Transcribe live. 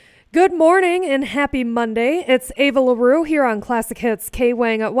Good morning and happy Monday. It's Ava LaRue here on Classic Hits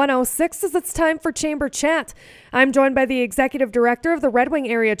K-Wang at 106 as it's time for Chamber Chat. I'm joined by the Executive Director of the Red Wing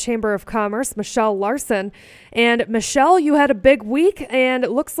Area Chamber of Commerce, Michelle Larson. And Michelle, you had a big week and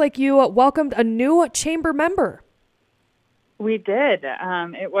it looks like you welcomed a new chamber member. We did.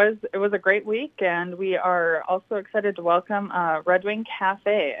 It was a great week, and we are also excited to welcome Red Wing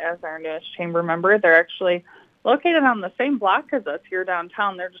Cafe as our newest chamber member. They're actually located on the same block as us here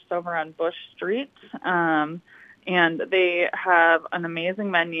downtown. They're just over on Bush Street, and they have an amazing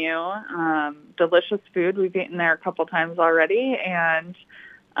menu, delicious food. We've eaten there a couple times already, and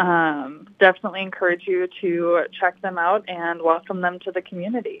definitely encourage you to check them out and welcome them to the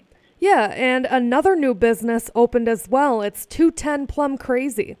community. Yeah, and another new business opened as well. It's 210 Plum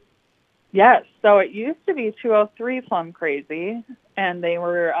Crazy. Yes, so it used to be 203 Plum Crazy, and they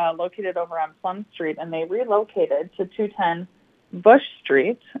were located over on Plum Street, and they relocated to 210 Bush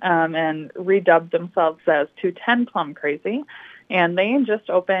Street and redubbed themselves as 210 Plum Crazy. And they just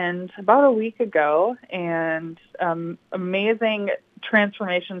opened about a week ago, and amazing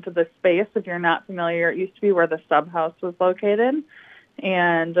transformation to the space. If you're not familiar, it used to be where the Sub House was located.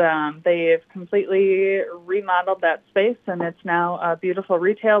 And they've completely remodeled that space, and it's now a beautiful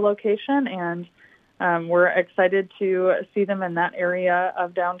retail location, and we're excited to see them in that area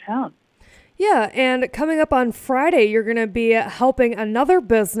of downtown. Yeah, and coming up on Friday, you're going to be helping another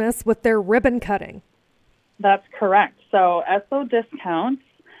business with their ribbon cutting. That's correct. So SO Discounts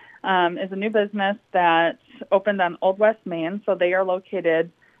is a new business that opened on Old West Main, so they are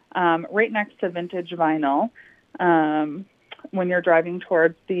located right next to Vintage Vinyl. When you're driving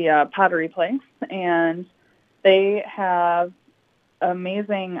towards the Pottery Place, and they have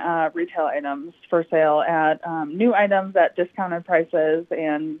amazing retail items for sale at new items at discounted prices,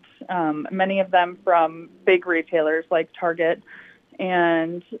 and many of them from big retailers like Target.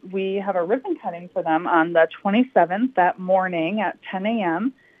 And we have a ribbon cutting for them on the 27th that morning at 10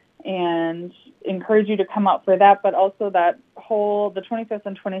 a.m. and encourage you to come out for that. But also the 25th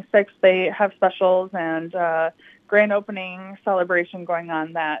and 26th, they have specials and grand opening celebration going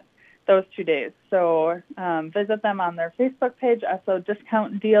on those 2 days. So visit them on their Facebook page, SO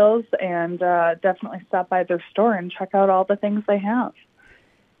Discount Deals, and definitely stop by their store and check out all the things they have.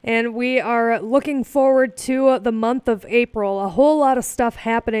 And we are looking forward to the month of April. A whole lot of stuff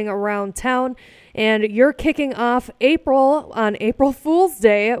happening around town. And you're kicking off April on April Fool's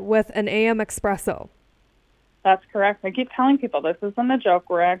Day with an AM Espresso. That's correct. I keep telling people this isn't a joke.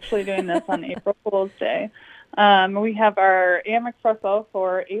 We're actually doing this on April Fool's Day. We have our AM Espresso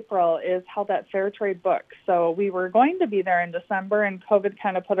for April is held at Fair Trade Books. So we were going to be there in December, and COVID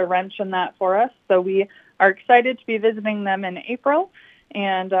kind of put a wrench in that for us. So we are excited to be visiting them in April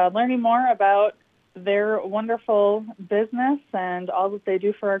and learning more about their wonderful business and all that they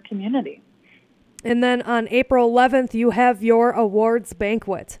do for our community. And then on April 11th, you have your awards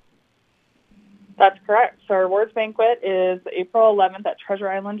banquet. That's correct. So our awards banquet is April 11th at Treasure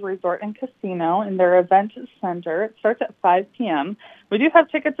Island Resort and Casino in their event center. It starts at 5 p.m. We do have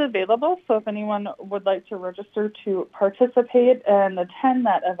tickets available, so if anyone would like to register to participate and attend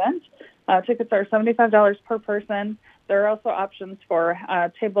that event, tickets are $75 per person. There are also options for a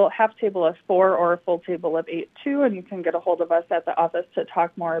half table of 4 or a full table of 8 too, and you can get a hold of us at the office to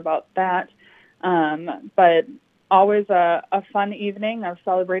talk more about that. But always a fun evening of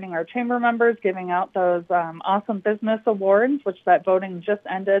celebrating our chamber members, giving out those awesome business awards, which that voting just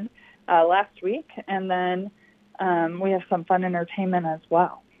ended last week. And then we have some fun entertainment as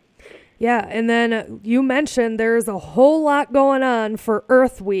well. Yeah, and then you mentioned there's a whole lot going on for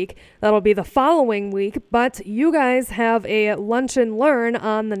Earth Week. That'll be the following week, but you guys have a Lunch and Learn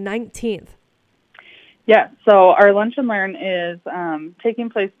on the 19th. Yes, so our Lunch and Learn is taking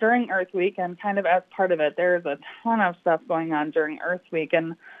place during Earth Week, and kind of as part of it, there's a ton of stuff going on during Earth Week,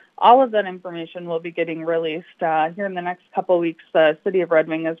 and all of that information will be getting released here in the next couple of weeks. The City of Red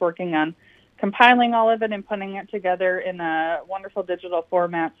Wing is working on compiling all of it and putting it together in a wonderful digital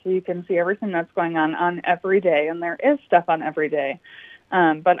format so you can see everything that's going on every day, and there is stuff on every day.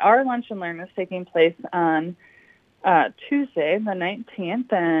 But our Lunch and Learn is taking place on Tuesday, the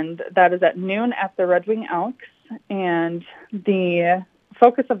 19th, and that is at noon at the Red Wing Elks. And the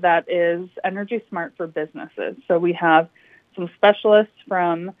focus of that is Energy Smart for businesses. So we have some specialists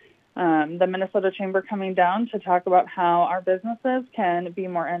from the Minnesota Chamber coming down to talk about how our businesses can be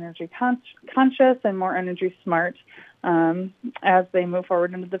more energy conscious and more energy smart as they move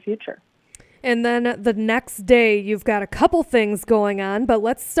forward into the future. And then the next day, you've got a couple things going on, but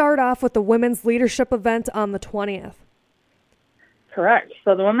let's start off with the women's leadership event on the 20th. Correct.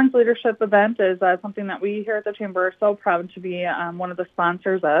 So the Women's Leadership event is something that we here at the Chamber are so proud to be one of the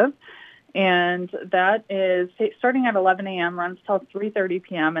sponsors of. And that is starting at 11 a.m., runs till 3:30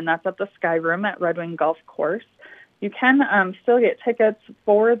 p.m., and that's at the Sky Room at Red Wing Golf Course. You can still get tickets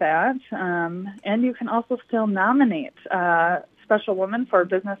for that, and you can also still nominate Special Woman for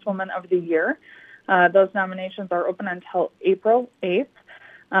Businesswoman of the Year. Those nominations are open until April 8th.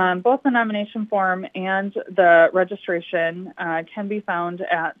 Both the nomination form and the registration can be found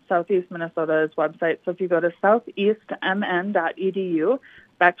at Southeast Minnesota's website. So if you go to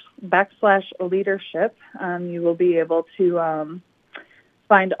southeastmn.edu/leadership, you will be able to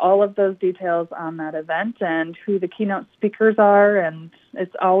find all of those details on that event and who the keynote speakers are. And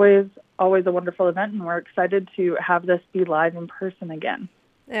it's always a wonderful event, and we're excited to have this be live in person again.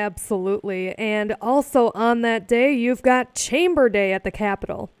 Absolutely. And also on that day, you've got Chamber Day at the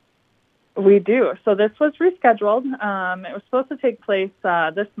Capitol. We do. So this was rescheduled. It was supposed to take place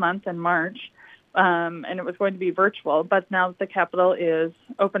this month in March, and it was going to be virtual. But now that the Capitol is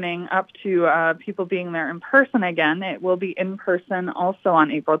opening up to people being there in person again, it will be in person also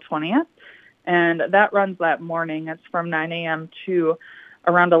on April 20th. And that runs that morning. It's from 9 a.m. to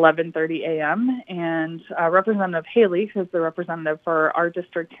around 11:30 a.m. And Representative Haley, who's the representative for our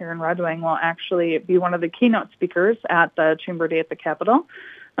district here in Red Wing, will actually be one of the keynote speakers at the Chamber Day at the Capitol.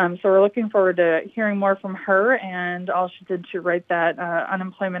 So we're looking forward to hearing more from her and all she did to write that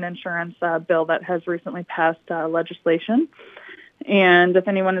unemployment insurance bill that has recently passed legislation. And if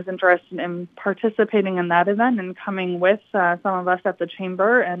anyone is interested in participating in that event and coming with some of us at the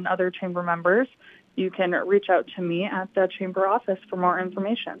Chamber and other Chamber members, you can reach out to me at the Chamber office for more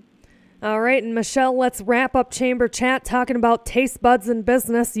information. All right, and Michelle, let's wrap up Chamber Chat talking about Taste Buds in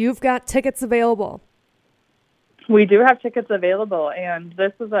Business. You've got tickets available. We do have tickets available, and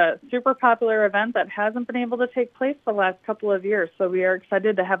this is a super popular event that hasn't been able to take place the last couple of years, so we are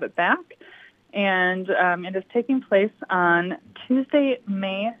excited to have it back. And it is taking place on Tuesday,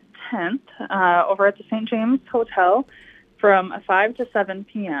 May 10th, over at the St. James Hotel, from 5 to 7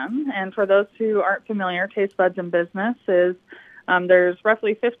 p.m. And for those who aren't familiar, Taste Buds in Business is there's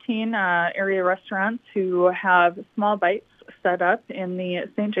roughly 15 area restaurants who have small bites set up in the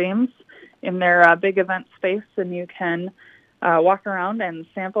St. James in their big event space, and you can walk around and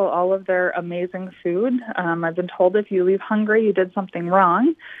sample all of their amazing food. I've been told if you leave hungry, you did something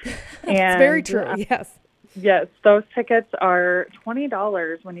wrong. That's very true, yes. Yes, those tickets are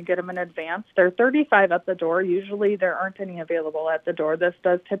 $20 when you get them in advance. They're $35 at the door. Usually there aren't any available at the door. This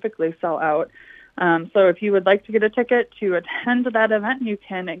does typically sell out. So if you would like to get a ticket to attend that event, you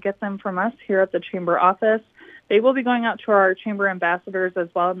can get them from us here at the Chamber office. They will be going out to our Chamber ambassadors as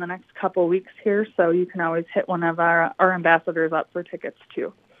well in the next couple weeks here, so you can always hit one of our ambassadors up for tickets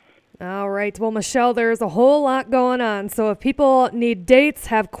too. All right. Well, Michelle, there's a whole lot going on. So if people need dates,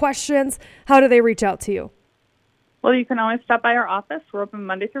 have questions, how do they reach out to you? Well, you can always stop by our office. We're open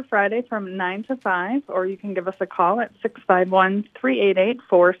Monday through Friday from 9 to 5, or you can give us a call at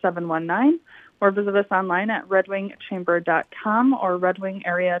 651-388-4719, or visit us online at redwingchamber.com or Red Wing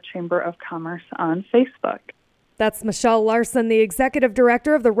Area Chamber of Commerce on Facebook. That's Michelle Larson, the Executive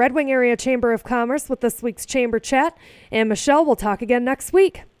Director of the Red Wing Area Chamber of Commerce, with this week's Chamber Chat. And Michelle, we'll talk again next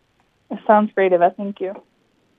week. Sounds great, Eva. Thank you.